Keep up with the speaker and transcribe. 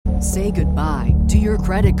Say goodbye to your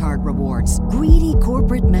credit card rewards. Greedy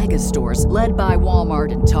corporate mega stores, led by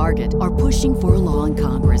Walmart and Target, are pushing for a law in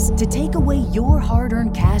Congress to take away your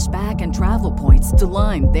hard-earned cash back and travel points to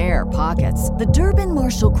line their pockets. The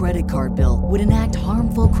Durbin-Marshall credit card bill would enact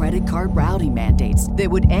harmful credit card routing mandates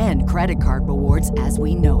that would end credit card rewards as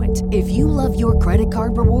we know it. If you love your credit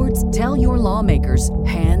card rewards, tell your lawmakers,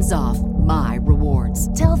 hands off my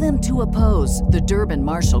rewards. Tell them to oppose the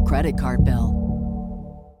Durbin-Marshall credit card bill.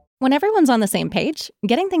 When everyone's on the same page,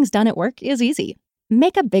 getting things done at work is easy.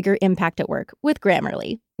 Make a bigger impact at work with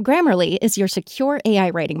Grammarly. Grammarly is your secure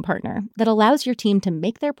AI writing partner that allows your team to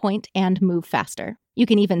make their point and move faster. You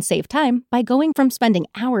can even save time by going from spending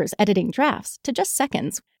hours editing drafts to just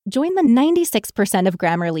seconds. Join the 96% of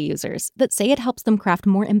Grammarly users that say it helps them craft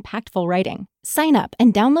more impactful writing. Sign up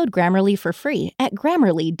and download Grammarly for free at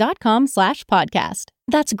grammarly.com/podcast.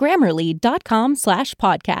 That's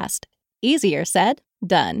grammarly.com/podcast. Easier said,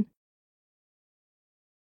 done.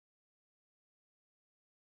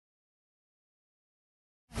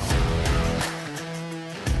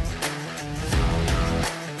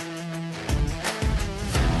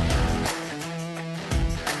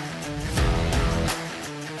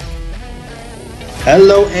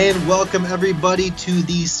 Hello and welcome everybody to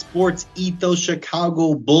the Sports Ethos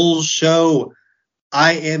Chicago Bulls show.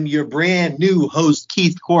 I am your brand new host,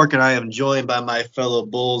 Keith Cork, and I am joined by my fellow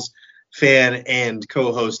Bulls fan and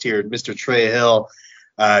co-host here, Mr. Trey Hill.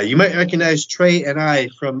 You might recognize Trey and I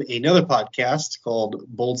from another podcast called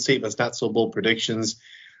Bold Statements, Not So Bold Predictions.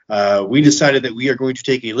 We decided that we are going to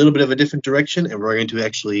take a little bit of a different direction, and we're going to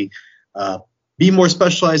actually be more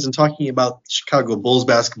specialized in talking about Chicago Bulls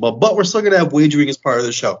basketball, but we're still going to have wagering as part of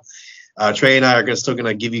the show. Trey and I are still going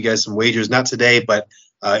to give you guys some wagers, not today, but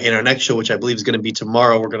in our next show, which I believe is going to be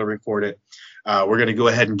tomorrow. We're going to record it. We're going to go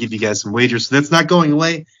ahead and give you guys some wagers. So that's not going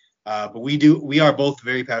away, but we are both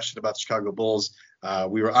very passionate about the Chicago Bulls.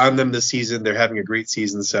 We were on them this season. They're having a great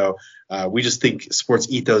season, so we just think Sports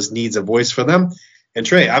Ethos needs a voice for them. And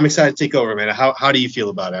Trey, I'm excited to take over, man. How do you feel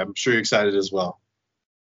about it? I'm sure you're excited as well.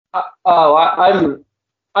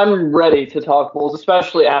 I'm ready to talk Bulls,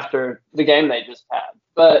 especially after the game they just had.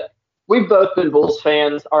 But we've both been Bulls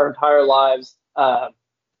fans our entire lives. Like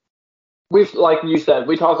you said,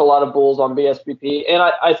 we talk a lot of Bulls on BSBP, and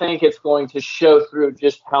I think it's going to show through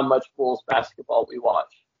just how much Bulls basketball we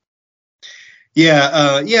watch. Yeah.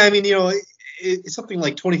 I mean, it's something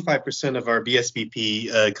like 25% of our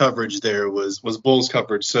BSBP coverage there was Bulls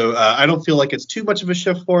coverage. So I don't feel like it's too much of a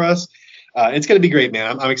shift for us. It's going to be great,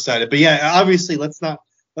 man. I'm excited. But yeah, obviously, let's not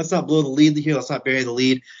blow the lead here. Let's not bury the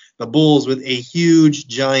lead. The Bulls with a huge,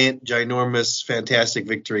 ginormous, fantastic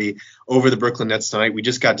victory over the Brooklyn Nets tonight. We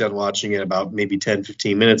just got done watching it about maybe 10,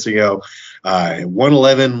 15 minutes ago.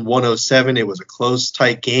 111-107. It was a close,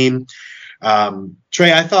 tight game.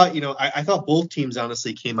 Trey, I thought both teams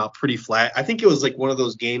honestly came out pretty flat. I think it was like one of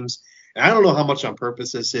those games, and I don't know how much on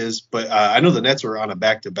purpose this is, but I know the Nets were on a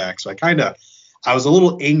back-to-back, so I was a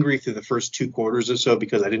little angry through the first two quarters or so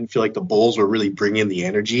because I didn't feel like the Bulls were really bringing the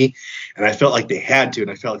energy, and I felt like they had to, and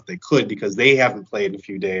I felt like they could because they haven't played in a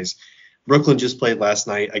few days. Brooklyn just played last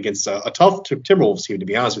night against a tough Timberwolves team, to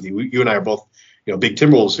be honest with you. You and I are both big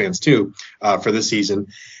Timberwolves fans too for this season,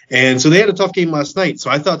 and so they had a tough game last night. So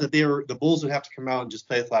I thought that the Bulls would have to come out and just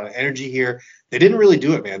play with a lot of energy here. They didn't really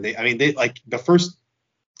do it, man. They like the first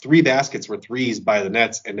three baskets were threes by the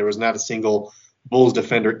Nets, and there was not a single Bulls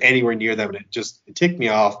defender anywhere near them, and it ticked me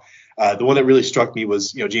off. The one that really struck me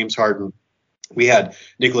was James Harden. We had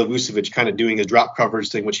Nikola Vucevic kind of doing a drop coverage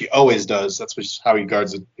thing, which he always does. That's how he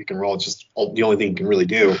guards the pick and roll. It's just the only thing he can really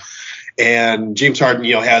do. And James Harden,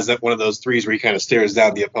 has that one of those threes where he kind of stares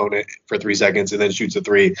down the opponent for 3 seconds and then shoots a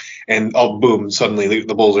three, and boom, suddenly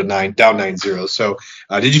the Bulls are down 9-0. So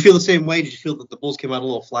did you feel the same way? Did you feel that the Bulls came out a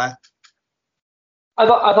little flat? I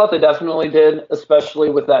thought they definitely did, especially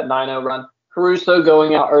with that 9-0 run. Caruso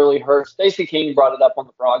going out early hurt. Stacey King brought it up on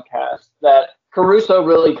the broadcast that Caruso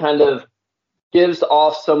really kind of gives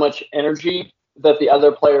off so much energy that the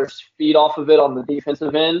other players feed off of it on the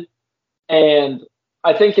defensive end. And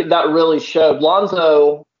I think that really showed.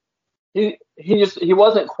 Lonzo, he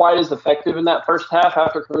wasn't quite as effective in that first half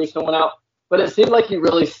after Caruso went out, but it seemed like he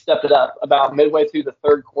really stepped it up about midway through the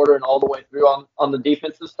third quarter and all the way through on the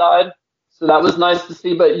defensive side. So that was nice to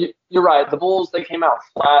see. But you're right. The Bulls, they came out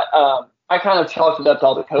flat. I kind of chalked it up to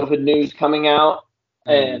all the COVID news coming out.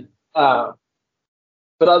 And but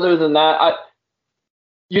other than that,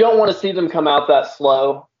 you don't want to see them come out that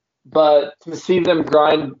slow. But to see them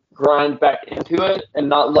grind back into it and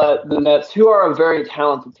not let the Nets, who are a very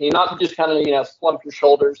talented team, not to just kind of, slump your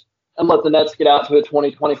shoulders and let the Nets get out to a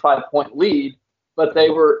 20, 25-point lead, but they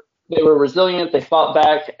were They were resilient. They fought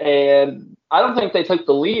back, and I don't think they took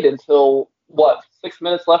the lead until 6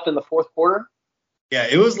 minutes left in the fourth quarter. Yeah,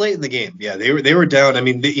 it was late in the game. Yeah, they were down. I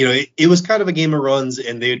mean, it was kind of a game of runs,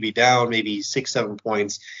 and they would be down maybe 6-7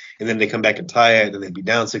 points, and then they come back and tie it, and then they'd be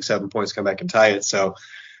down 6-7 points, come back and tie it. So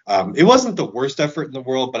it wasn't the worst effort in the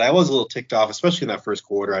world, but I was a little ticked off, especially in that first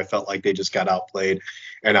quarter. I felt like they just got outplayed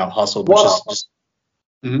and out hustled, which is just.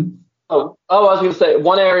 Mm-hmm. I was going to say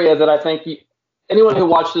one area that I think anyone who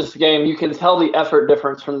watched this game, you can tell the effort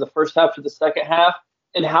difference from the first half to the second half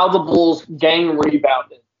and how the Bulls gang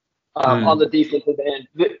rebounded on the defensive end.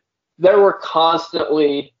 There were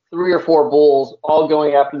constantly 3 or 4 Bulls all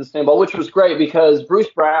going after the same ball, which was great because Bruce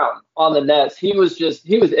Brown on the Nets, he was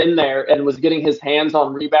in there and was getting his hands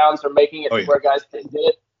on rebounds or making it where guys couldn't get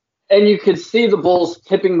it. And you could see the Bulls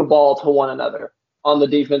tipping the ball to one another on the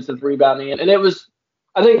defensive rebounding. And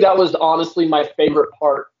I think that was honestly my favorite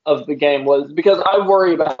part of the game was because I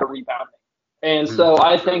worry about the rebounding. And so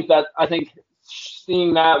I think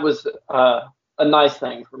seeing that was a nice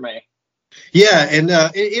thing for me. Yeah, and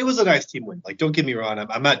it was a nice team win. Like, don't get me wrong,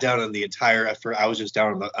 I'm not down on the entire effort. I was just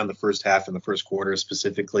down on the first half and the first quarter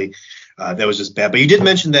specifically. That was just bad. But you did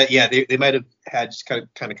mention that, yeah, they might have had just kind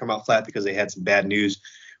of come out flat because they had some bad news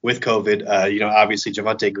with COVID. Obviously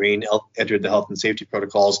Javonte Green entered the health and safety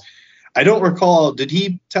protocols. I don't recall, did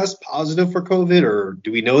he test positive for COVID, or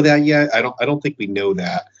do we know that yet? I don't think we know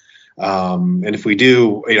that. And if we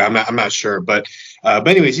do, I'm not sure. But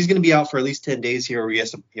anyways, he's going to be out for at least 10 days here. Where he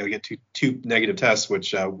has to get two negative tests,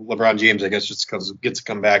 which LeBron James, I guess, just gets to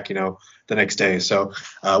come back, the next day. So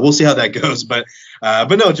we'll see how that goes. But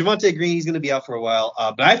no, Javonte Green, he's going to be out for a while.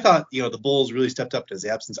 But I thought, the Bulls really stepped up to his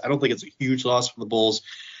absence. I don't think it's a huge loss for the Bulls.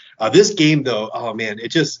 This game, though, oh man, it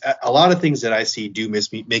just a lot of things that I see do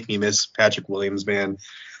make me miss Patrick Williams, man.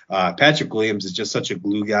 Patrick Williams is just such a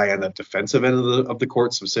glue guy on the defensive end of the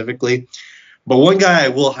court specifically. But one guy I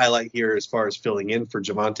will highlight here as far as filling in for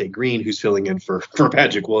Javonte Green, who's filling in for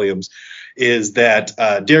Patrick Williams, is that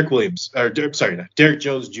Derek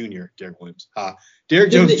Jones Jr. Derek Williams.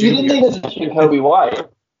 Derek Jones Jr. You didn't even mention Kobe White.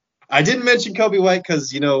 I didn't mention Kobe White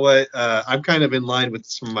because, you know what, I'm kind of in line with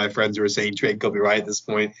some of my friends who are saying trade Kobe White at this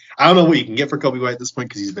point. I don't know what you can get for Kobe White at this point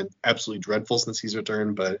because he's been absolutely dreadful since he's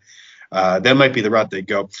returned, but that might be the route they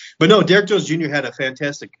go. But no, Derek Jones Jr. had a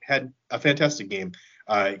fantastic game.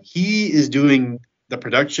 He is doing the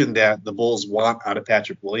production that the Bulls want out of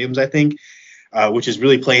Patrick Williams, I think, which is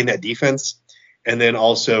really playing that defense. And then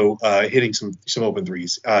also hitting some open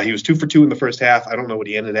threes. He was 2 for 2 in the first half. I don't know what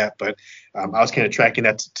he ended at, but I was kind of tracking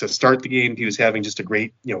that to start the game. He was having just a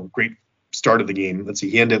great start of the game. Let's see,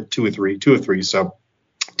 he ended up 2 of 3, so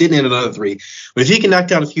didn't hit another 3. But if he can knock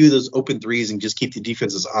down a few of those open threes and just keep the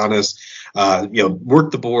defenses honest, work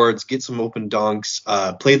the boards, get some open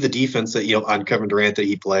dunks, play the defense that on Kevin Durant that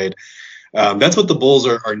he played. That's what the Bulls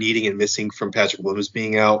are needing and missing from Patrick Williams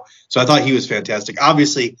being out. So I thought he was fantastic.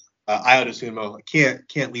 Obviously. Ayo Dosunmu,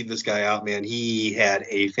 can't leave this guy out, man. He had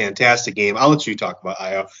a fantastic game. I'll let you talk about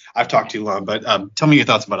Ayo. I've talked too long, but tell me your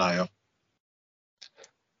thoughts about Ayo.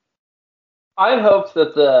 I hope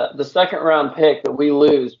that the second round pick that we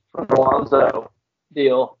lose from the Lonzo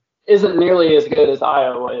deal isn't nearly as good as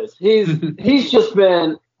Ayo is. He's just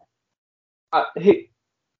been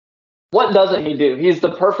what doesn't he do? He's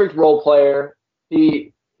the perfect role player.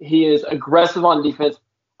 He is aggressive on defense.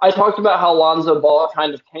 I talked about how Lonzo Ball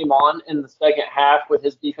kind of came on in the second half with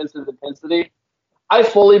his defensive intensity. I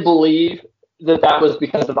fully believe that was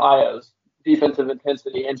because of Ayo's defensive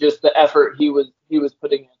intensity and just the effort he was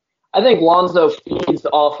putting in. I think Lonzo feeds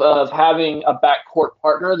off of having a backcourt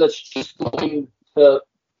partner that's just going to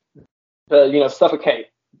suffocate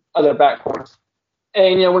other backcourts.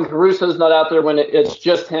 And when Caruso's not out there, when it's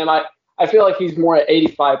just him, I feel like he's more at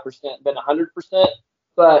 85% than 100%.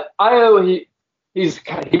 But Ayo,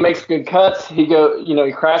 he makes good cuts. He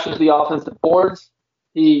crashes the offensive boards.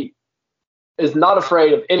 He is not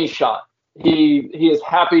afraid of any shot. He is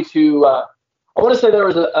happy to. I want to say there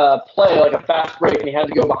was a play like a fast break, and he had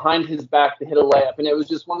to go behind his back to hit a layup, and it was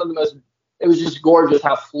just one of the most. It was just gorgeous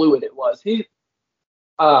how fluid it was.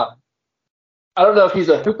 I don't know if he's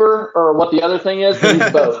a hooper or what the other thing is, but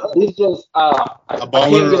he's both. He's just a baller. I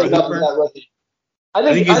can't get enough of that rookie. I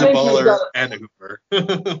think he's a baller and a hooper.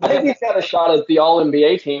 I think he's got a shot at the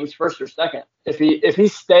All-NBA teams, first or second. If he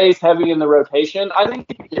stays heavy in the rotation, I think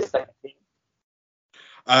he can get second team.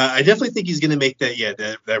 I definitely think he's going to make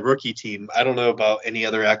that rookie team. I don't know about any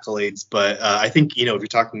other accolades, but I think if you're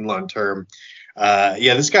talking long term,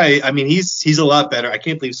 this guy. I mean, he's a lot better. I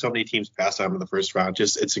can't believe so many teams passed on him in the first round.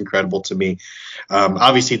 Just it's incredible to me.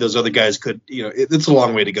 Obviously, those other guys could. It's a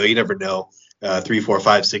long way to go. You never know. 3, 4,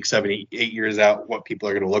 5, 6, 7, 8 years out what people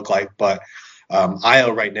are going to look like. But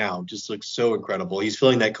Ayo right now just looks so incredible. He's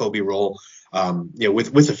filling that Kobe role,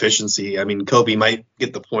 with efficiency. I mean, Kobe might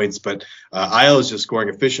get the points, but Ayo is just scoring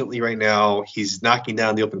efficiently right now. He's knocking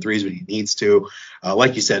down the open threes when he needs to.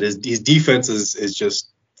 Like you said, his defense is just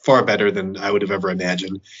far better than I would have ever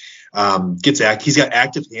imagined. He's got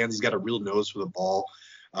active hands. He's got a real nose for the ball.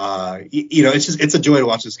 It's a joy to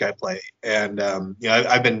watch this guy play. And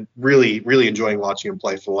I've been really, really enjoying watching him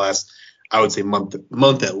play for the last, I would say,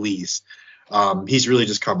 month at least. He's really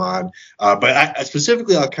just come on. But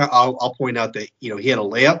specifically, I'll point out that he had a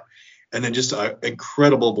layup and then just an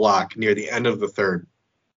incredible block near the end of the third.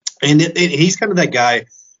 And he's kind of that guy.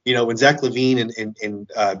 When Zach LaVine and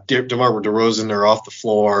DeMar DeRozan are off the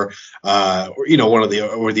floor, one of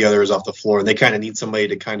the other is off the floor, and they kind of need somebody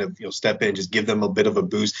to kind of step in, just give them a bit of a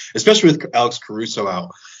boost, especially with Alex Caruso out.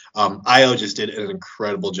 Ayo just did an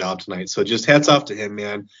incredible job tonight. So just hats off to him,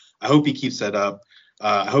 man. I hope he keeps that up.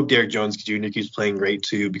 I hope Derrick Jones Jr. keeps playing great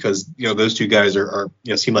too, because those two guys are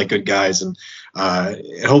seem like good guys, and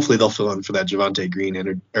hopefully they'll fill in for that Javonte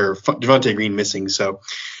Green missing. So,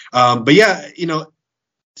 but yeah,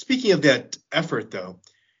 speaking of that effort though,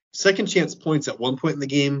 second chance points at one point in the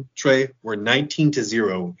game, Trey, were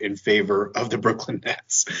 19-0 in favor of the Brooklyn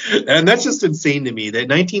Nets, and that's just insane to me. That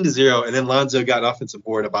 19-0, and then Lonzo got an offensive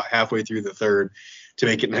board about halfway through the third to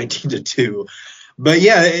make it 19-2. But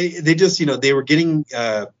yeah, they just, they were getting,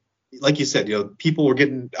 like you said, people were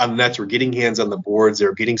getting on the Nets, were getting hands on the boards. They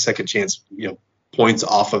were getting second chance, points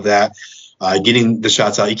off of that, getting the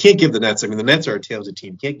shots out. You can't give the Nets. I mean, the Nets are a talented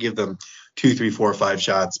team. You can't give them 2, 3, 4, 5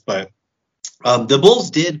 shots. But the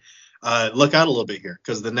Bulls did look out a little bit here,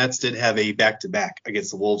 because the Nets did have a back-to-back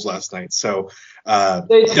against the Wolves last night. So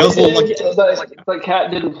they did, but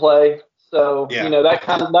Cat didn't play. So, yeah.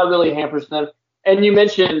 That really hampers them. And you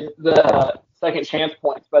mentioned the second chance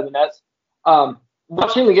points by the Nets.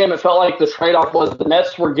 Watching the game, it felt like the trade-off was the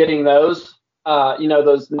Nets were getting those,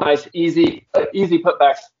 those nice, easy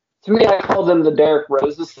putbacks. To me, I call them the Derrick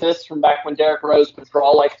Rose assists from back when Derrick Rose would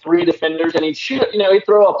draw like 3 defenders and he'd shoot, he'd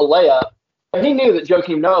throw up a layup. But he knew that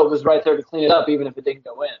Joakim Noah was right there to clean it up, even if it didn't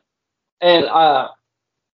go in. And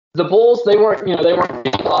the Bulls, they weren't getting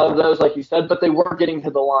a lot of those, like you said, but they were getting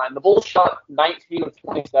to the line. The Bulls shot 19 of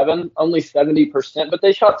 27, only 70%, but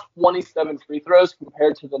they shot 27 free throws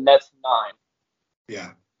compared to the Nets 9.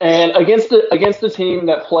 Yeah. And against a team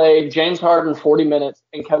that played James Harden 40 minutes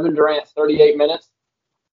and Kevin Durant 38 minutes,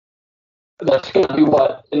 that's going to be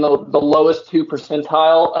in the lowest 2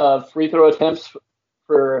 percentile of free throw attempts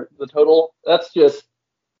for the total. That's just,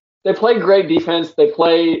 they play great defense.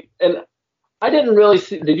 And I didn't really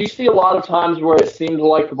see. Did you see a lot of times where it seemed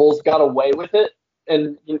like the Bulls got away with it,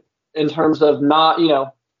 and in terms of not,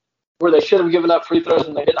 where they should have given up free throws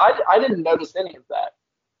and they did? I didn't notice any of that.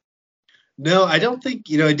 No, I don't think,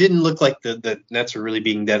 it didn't look like the Nets were really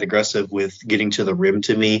being that aggressive with getting to the rim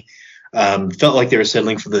to me. Felt like they were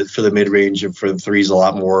settling for the mid range and for the threes a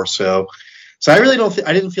lot more. So I really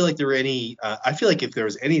I didn't feel like there were any. I feel like if there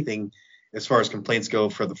was anything as far as complaints go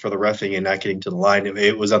for the reffing and not getting to the line,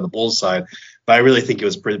 it was on the Bulls side. But I really think it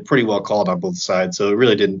was pretty well called on both sides. So it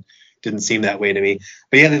really didn't seem that way to me.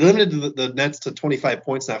 But yeah, they limited the Nets to 25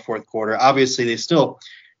 points in that fourth quarter. Obviously, they still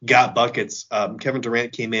got buckets. Kevin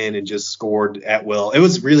Durant came in and just scored at will. It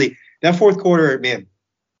was really that fourth quarter, man.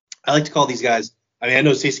 I like to call these guys. I mean, I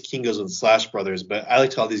know Stacey King goes with the Slash Brothers, but I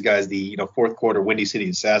like to call these guys the fourth quarter Windy City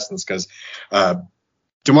Assassins, because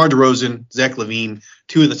DeMar DeRozan, Zach LaVine,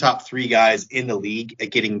 2 of the top 3 guys in the league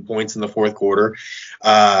at getting points in the fourth quarter.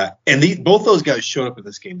 And both those guys showed up in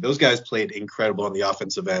this game. Those guys played incredible on the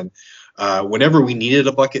offensive end. Whenever we needed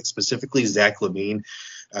a bucket, specifically Zach LaVine,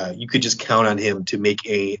 you could just count on him to make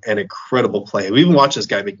an incredible play. We've been watching this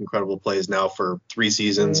guy make incredible plays now for 3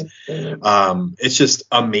 seasons. It's just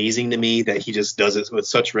amazing to me that he just does it with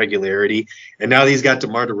such regularity. And now he's got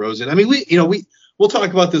DeMar DeRozan. I mean, we'll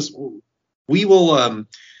talk about this. We will.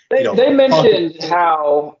 They mentioned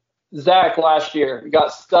how Zach last year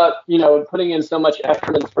got stuck, putting in so much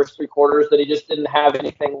effort in the first 3 quarters that he just didn't have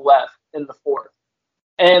anything left in the fourth.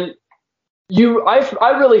 And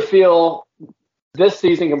I really feel this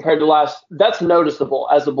season compared to last, that's noticeable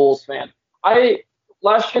as a Bulls fan.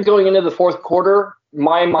 Last year going into the fourth quarter,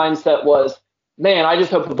 my mindset was, man, I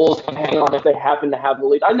just hope the Bulls can hang on if they happen to have the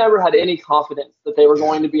lead. I never had any confidence that they were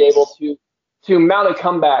going to be able to mount a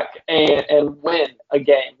comeback and win a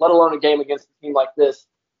game, let alone a game against a team like this.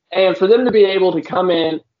 And for them to be able to come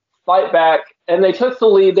in, fight back, and they took the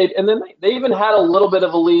lead, and then they even had a little bit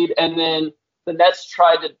of a lead, and then the Nets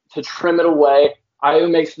tried to trim it away.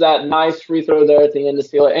 Ayo makes that nice free throw there at the end to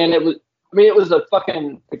seal it. And I mean, it was a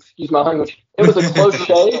fucking, excuse my language, it was a close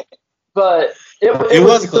shave, but it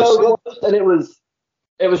was was so close, and it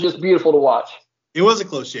was just beautiful to watch. It was a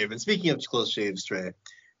close shave. And speaking of close shaves, Trey,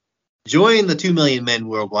 join the 2 million men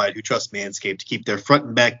worldwide who trust Manscaped to keep their front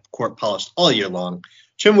and back court polished all year long.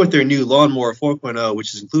 Trim with their new Lawnmower 4.0,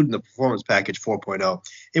 which is included in the Performance Package 4.0,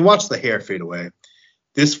 and watch the hair fade away.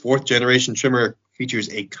 This 4th-generation trimmer features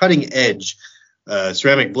a cutting-edge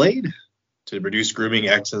ceramic blade to reduce grooming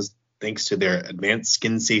accidents thanks to their advanced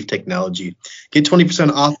skin-safe technology. Get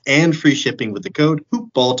 20% off and free shipping with the code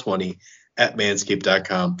HoopBall20 at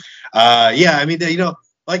manscaped.com. Yeah, I mean,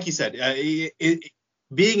 like you said,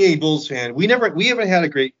 being a Bulls fan, we haven't had a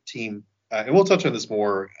great team, and we'll touch on this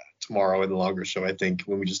more tomorrow in the longer show. I think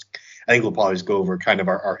we'll probably just go over kind of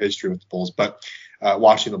our history with the Bulls, but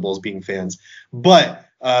watching the Bulls, being fans. But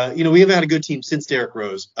we haven't had a good team since Derrick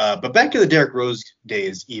Rose. But back to the Derrick Rose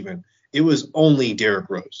days, even it was only Derrick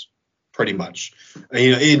Rose, pretty much.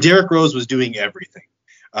 And Derrick Rose was doing everything,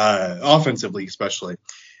 offensively especially.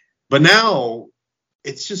 But now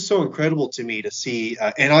it's just so incredible to me to see,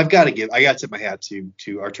 and I got to tip my hat to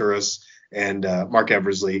Arturas and Mark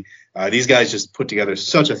Eversley. These guys just put together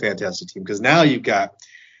such a fantastic team, because now you've got,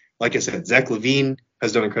 like I said, Zach LaVine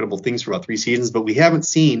has done incredible things for about 3 seasons, but we haven't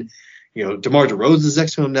seen, DeMar DeRozan is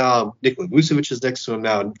next to him now. Nikola Vucevic is next to him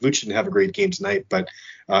now. Vucevic didn't have a great game tonight, but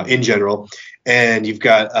in general. And you've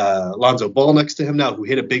got Lonzo Ball next to him now, who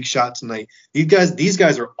hit a big shot tonight. These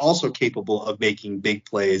guys are also capable of making big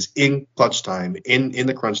plays in clutch time, in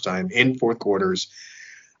the crunch time, in fourth quarters.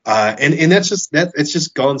 And that's just that. It's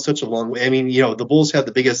just gone such a long way. I mean, the Bulls had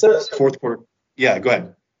the biggest fourth quarter. Yeah, go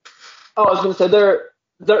ahead. Oh, I was going to say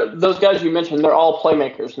those guys you mentioned, they're all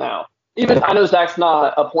playmakers now. Even I know Zach's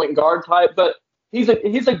not a point guard type, but he's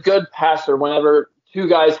a good passer. Whenever 2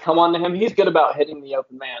 guys come onto him, he's good about hitting the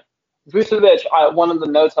open man. Vucevic, one of the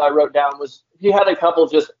notes I wrote down was he had a couple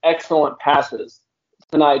just excellent passes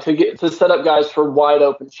tonight to set up guys for wide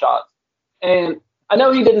open shots. And I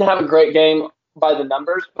know he didn't have a great game by the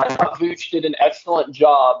numbers, but I thought Vooch did an excellent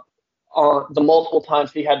job on the multiple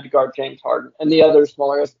times he had to guard James Harden and the other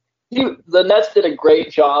smaller guys. The Nets did a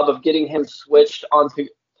great job of getting him switched onto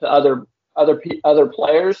other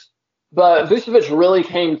players, but Vucevic really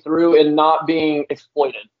came through in not being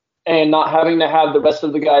exploited and not having to have the rest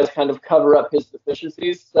of the guys kind of cover up his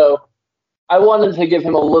deficiencies. So I wanted to give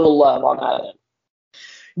him a little love on that end.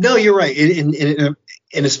 No, you're right,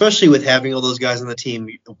 and especially with having all those guys on the team,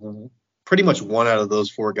 pretty much one out of those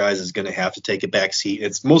 4 guys is going to have to take a back seat.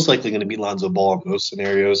 It's most likely going to be Lonzo Ball in most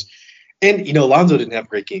scenarios. And, Lonzo didn't have a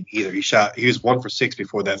great game either. He was 1 for 6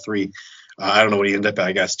 before that 3. I don't know what he ended up at.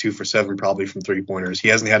 I guess 2 for 7 probably from 3-pointers. He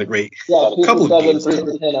hasn't had a great couple of games. 3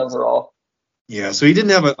 for 10 overall. Yeah, so he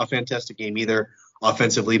didn't have a fantastic game either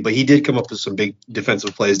offensively, but he did come up with some big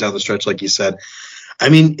defensive plays down the stretch, like you said. I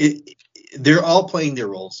mean, they're all playing their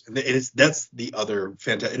roles, and that's the other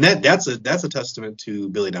fantastic. And that's a testament to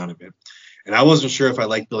Billy Donovan. And I wasn't sure if I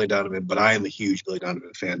liked Billy Donovan, but I am a huge Billy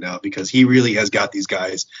Donovan fan now, because he really has got these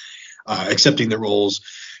guys accepting their roles,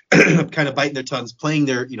 kind of biting their tongues,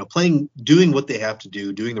 doing what they have to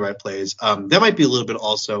do, doing the right plays. That might be a little bit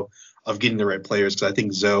also of getting the right players, because I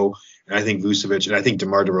think Zoe and I think Vucevic and I think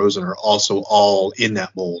DeMar DeRozan are also all in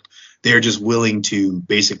that mold. They're just willing to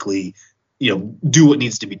basically, do what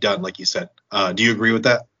needs to be done, like you said. Do you agree with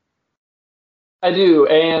that? I do,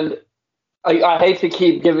 and I hate to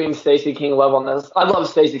keep giving Stacey King love on this. I love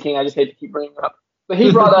Stacey King. I just hate to keep bringing her up. But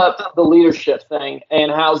he brought up the leadership thing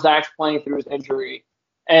and how Zach's playing through his injury.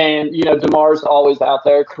 And, DeMar's always out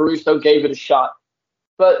there. Caruso gave it a shot.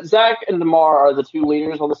 But Zach and DeMar are the 2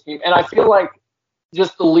 leaders on this team. And I feel like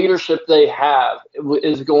just the leadership they have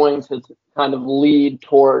is going to kind of lead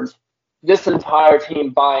towards this entire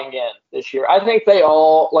team buying in this year. I think they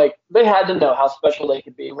all, they had to know how special they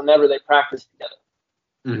could be whenever they practiced together.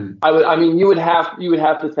 Mm-hmm. You would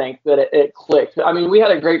have to think that it clicked. I mean, we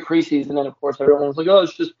had a great preseason, and of course everyone was like, "Oh,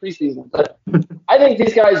 it's just preseason." But I think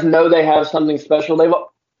these guys know they have something special.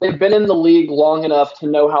 They've been in the league long enough to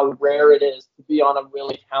know how rare it is to be on a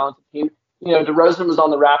really talented team. DeRozan was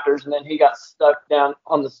on the Raptors, and then he got stuck down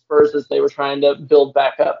on the Spurs as they were trying to build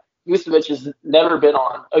back up. Vucevic has never been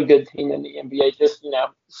on a good team in the NBA, just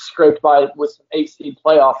scraped by with some 8-seed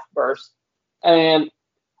playoff bursts. And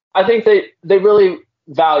I think they really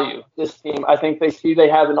value this team. I think they see they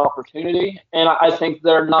have an opportunity, and I think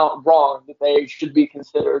they're not wrong that they should be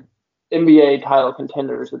considered NBA title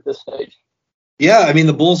contenders at this stage. Yeah, I mean,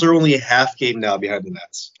 the Bulls are only a half game now behind the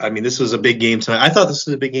Nets. I mean, this was a big game tonight. I thought this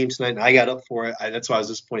was a big game tonight, and I got up for it. That's why I was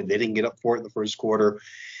disappointed they didn't get up for it in the first quarter,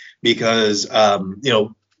 because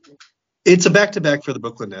It's a back-to-back for the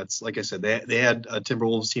Brooklyn Nets. Like I said, they had a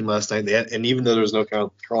Timberwolves team last night. And even though there was no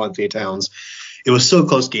Karl-Anthony Towns, it was still a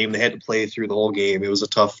close game. They had to play through the whole game. It was a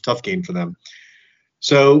tough game for them.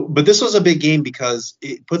 So, but this was a big game because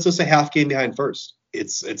it puts us a half game behind first.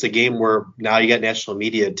 It's a game where now you got national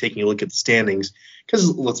media taking a look at the standings.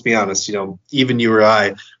 Because let's be honest, even you or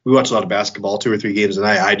I, we watch a lot of basketball, 2 or 3 games, and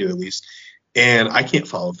I do at least. And I can't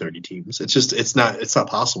follow 30 teams. It's not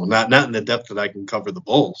possible. Not in the depth that I can cover the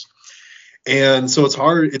Bulls. And so it's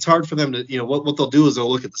hard for them to, what they'll do is they'll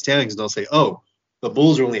look at the standings and they'll say, oh, the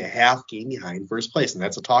Bulls are only a half game behind first place. And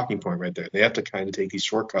that's a talking point right there. They have to kind of take these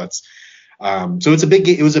shortcuts. So it's a big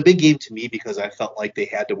game. It was a big game to me because I felt like they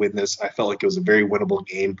had to win this. I felt like it was a very winnable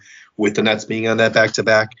game with the Nets being on that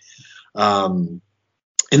back-to-back.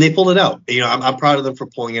 And they pulled it out. I'm proud of them for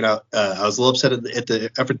pulling it out. I was a little upset at the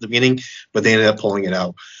effort at the beginning, but they ended up pulling it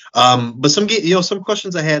out. But some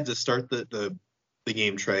questions I had to start the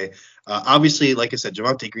game, Trey. Obviously, like I said,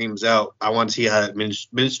 Javonte Green was out. I want to see how that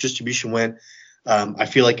minutes distribution went. I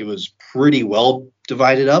feel like it was pretty well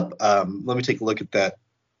divided up. Let me take a look at that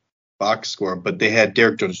box score. But they had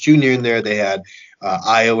Derek Jones Jr. in there. They had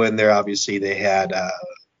Io in there. Obviously, they had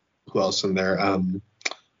who else in there?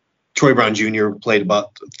 Troy Brown Jr. played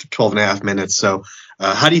about 12 and a half minutes. So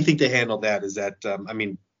how do you think they handled that? Is that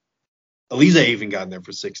Aliza even got in there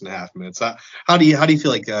for 6.5 minutes. How do you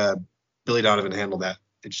feel like Billy Donovan handled that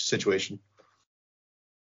situation?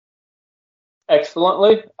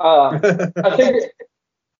 Excellently. I think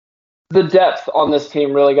the depth on this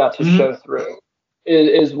team really got to show through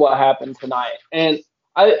is what happened tonight. And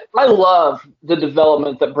I love the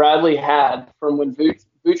development that Bradley had from when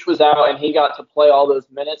Vooch was out and he got to play all those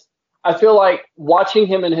minutes. I feel like watching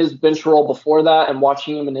him in his bench role before that and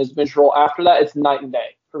watching him in his bench role after that, it's night and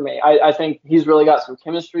day for me. I think he's really got some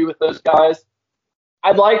chemistry with those guys.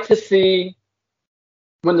 I'd like to see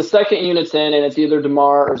when the second unit's in and it's either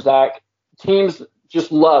DeMar or Zach, teams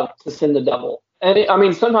just love to send the double.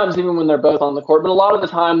 And sometimes even when they're both on the court, but a lot of the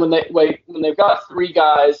time when they've got 3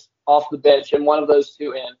 guys off the bench and one of those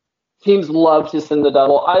 2 in, teams love to send the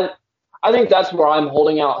double. I think that's where I'm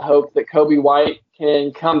holding out hope that Kobe White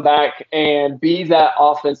can come back and be that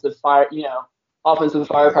offensive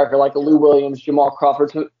firecracker like a Lou Williams, Jamal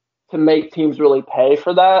Crawford to make teams really pay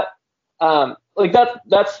for that.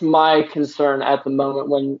 That's my concern at the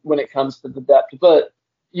moment when it comes to the depth. But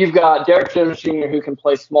you've got Derek Jones Jr. who can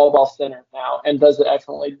play small ball center now and does it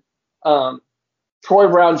excellently. Troy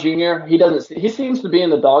Brown Jr. He seems to be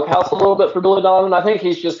in the doghouse a little bit for Billy Donovan. I think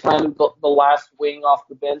he's just kind of the last wing off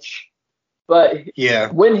the bench. But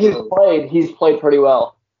when he's played pretty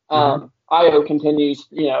well. Io continues,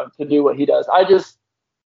 to do what he does. I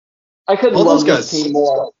couldn't love this team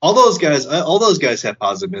more. All those guys have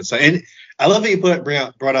positive insight. And I love that you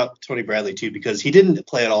brought up Tony Bradley too, because he didn't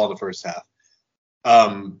play at all in the first half.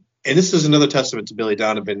 And this is another testament to Billy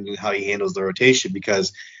Donovan and how he handles the rotation,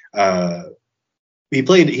 because he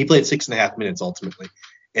played 6.5 minutes ultimately,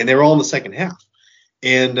 and they were all in the second half.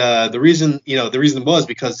 And the reason was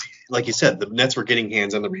because, like you said, the Nets were getting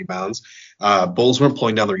hands on the rebounds. Bulls weren't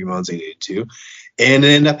pulling down the rebounds they needed to, and it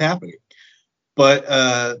ended up happening.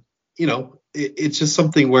 But it's just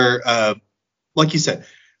something where, like you said,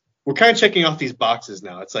 we're kind of checking off these boxes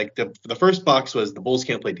now. It's like the first box was the Bulls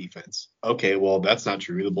can't play defense. Okay, well, that's not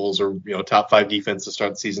true. The Bulls are top 5 defense to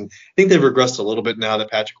start the season. I think they've regressed a little bit now that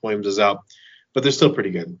Patrick Williams is out, but they're still pretty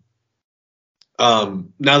good.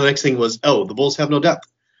 Now the next thing was, the Bulls have no depth.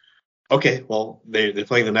 Okay, well, they're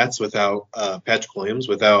playing the Nets without Patrick Williams,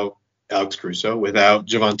 without Alex Caruso, without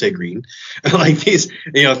Javonte Green. Like these,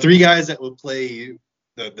 3 guys that would play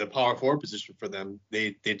the power forward position for them,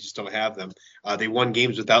 they just don't have them. They won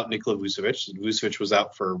games without Nikola Vucevic. Vucevic was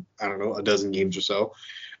out for, I don't know, a dozen games or so.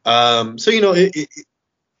 It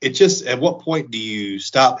just, at what point do you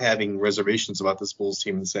stop having reservations about this Bulls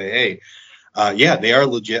team and say, hey, they are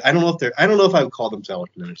legit. I don't know if I would call them title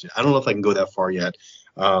contenders yet. I don't know if I can go that far yet.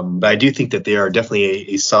 But I do think that they are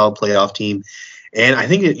definitely a solid playoff team. And I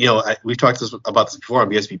think that, we've talked about this before on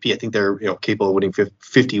BSBP. I think they're capable of winning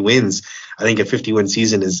 50 wins. I think a 50-win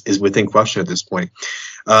season is within question at this point.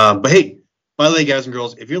 But hey, by the way, guys and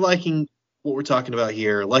girls, if you're liking what we're talking about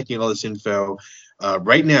here, liking all this info,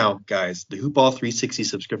 right now, guys, the Hoopball 360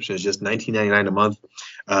 subscription is just $19.99 a month.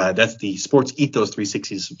 That's the Sports Ethos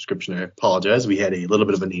 360 subscription. I apologize. We had a little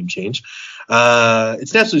bit of a name change.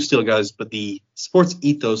 It's an absolute steal, guys, but the Sports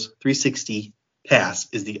Ethos 360 Pass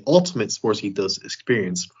is the ultimate Sports Ethos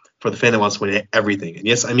experience for the fan that wants to win everything. And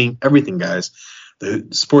yes, I mean everything, guys. The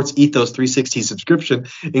Sports Ethos 360 subscription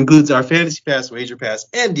includes our Fantasy Pass, Wager Pass,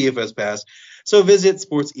 and DFS Pass. So visit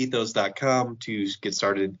sportsethos.com to get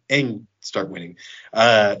started and start winning.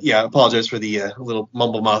 I apologize for the little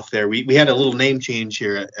mumble mouth there. We had a little name change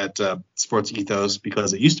here at Sports Ethos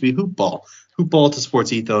because it used to be Hoop Ball to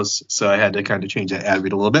Sports Ethos. So I had to kind of change that ad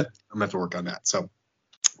read a little bit. I'm gonna have to work on that. So,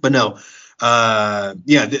 but no,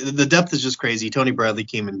 the depth is just crazy. Tony Bradley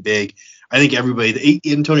came in big. I think everybody,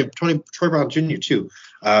 and Troy Brown Jr. too.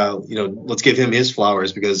 Let's give him his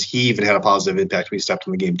flowers because he even had a positive impact when he stepped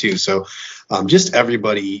in the game too. So, just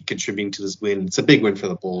everybody contributing to this win. It's a big win for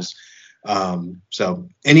the Bulls. So,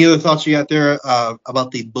 any other thoughts you got there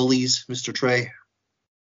about the Bullies, Mr. Trey?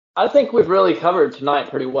 I think we've really covered tonight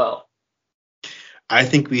pretty well. I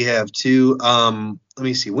think we have too. Let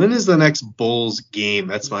me see. When is the next Bulls game?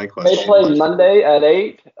 That's my question. They play Monday at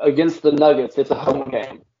 8 against the Nuggets. It's a home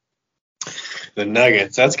game. The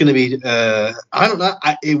Nuggets. That's going to be. I don't know.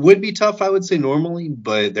 It would be tough, I would say normally,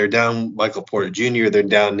 but they're down Michael Porter Jr. They're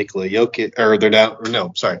down Nikola Jokic, they're down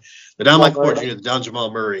Michael Porter Jr. They're down Jamal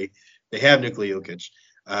Murray. They have Nikola Jokic.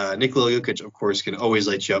 Nikola Jokic, of course, can always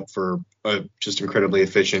light you up for a just incredibly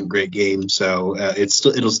efficient, great game. So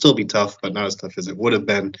it'll still be tough, but not as tough as it would have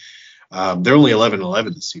been. They're only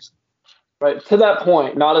 11-11 this season. Right, to that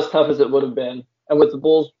point, not as tough as it would have been. And with the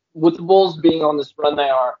Bulls being on this run they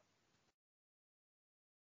are,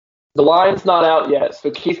 the line's not out yet.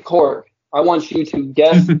 So Keith Cork, I want you to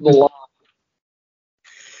guess the line.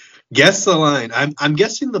 Guess the line. I'm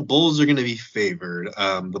guessing the Bulls are going to be favored.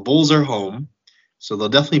 The Bulls are home, so they'll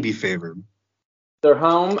definitely be favored. They're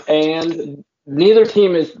home, and neither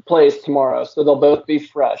team plays tomorrow, so they'll both be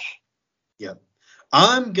fresh. Yep.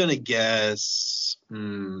 I'm going to guess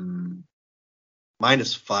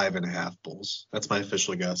 -5.5 Bulls. That's my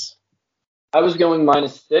official guess. I was going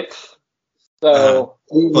 -6. So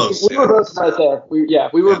we were both right there.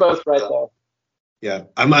 We were both right there. Yeah,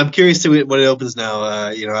 I'm curious to what it opens now.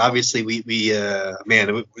 Obviously we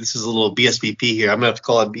this is a little BSBP here. I'm gonna have to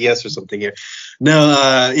call it BS or something here.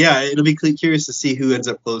 No, it'll be curious to see who ends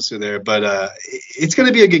up closer there. But it's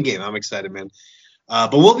gonna be a good game. I'm excited, man.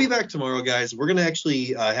 But we'll be back tomorrow, guys. We're gonna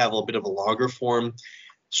actually have a bit of a longer form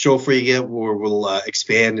show for you again, where we'll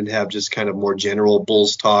expand and have just kind of more general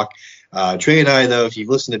Bulls talk. Trey and I, though, if you've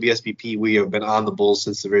listened to BSBP, we have been on the Bulls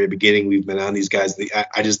since the very beginning. We've been on these guys.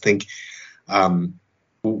 I just think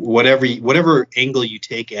whatever angle you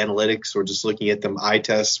take, analytics or just looking at them, eye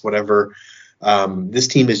tests, whatever, this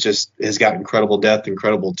team has got incredible depth,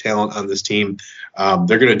 incredible talent on this team.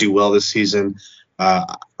 They're going to do well this season.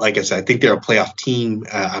 Like I said, I think they're a playoff team.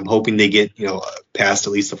 I'm hoping they get past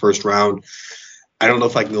at least the first round. I don't know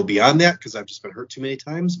if I can go beyond that because I've just been hurt too many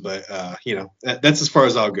times, but that's as far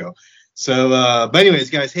as I'll go. So, but anyways,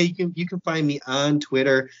 guys, hey, you can find me on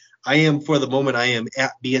Twitter. For the moment, I am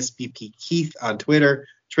at BSBP Keith on Twitter.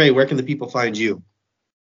 Trey, where can the people find you?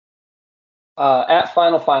 At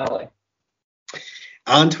Finally.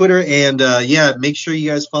 On Twitter, and make sure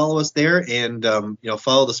you guys follow us there, and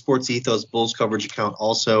follow the Sports Ethos Bulls coverage account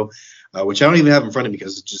also. Which I don't even have in front of me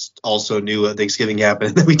because it's just also new. Thanksgiving happened,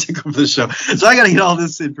 and then we took over the show. So I got to get all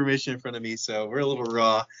this information in front of me. So we're a little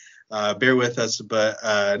raw. Bear with us. But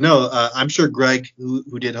I'm sure Greg,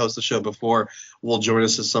 who did host the show before, will join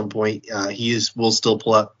us at some point. Will still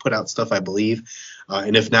put out stuff, I believe.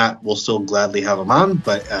 And if not, we'll still gladly have him on.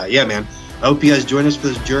 But man, I hope you guys join us for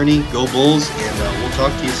this journey. Go Bulls, and we'll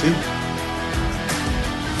talk to you soon.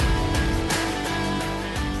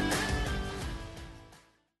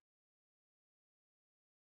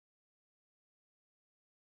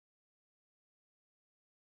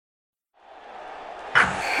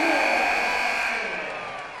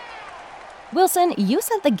 Wilson, you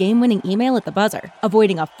sent the game-winning email at the buzzer,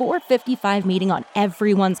 avoiding a 4:55 meeting on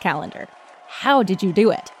everyone's calendar. How did you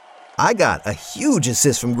do it? I got a huge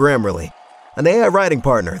assist from Grammarly, an AI writing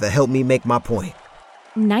partner that helped me make my point.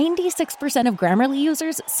 96% of Grammarly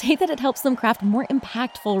users say that it helps them craft more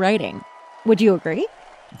impactful writing. Would you agree?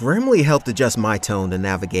 Grammarly helped adjust my tone to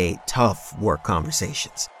navigate tough work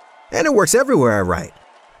conversations. And it works everywhere I write,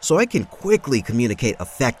 so I can quickly communicate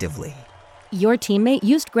effectively. Your teammate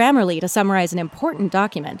used Grammarly to summarize an important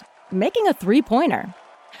document, making a 3-pointer.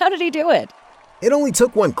 How did he do it? It only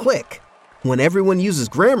took one click. When everyone uses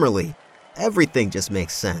Grammarly, everything just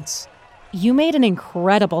makes sense. You made an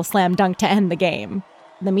incredible slam dunk to end the game.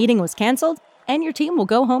 The meeting was canceled, and your team will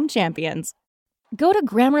go home champions. Go to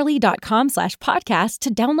Grammarly.com/podcast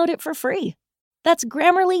to download it for free. That's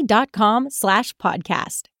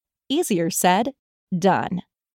Grammarly.com/podcast. Easier said, done.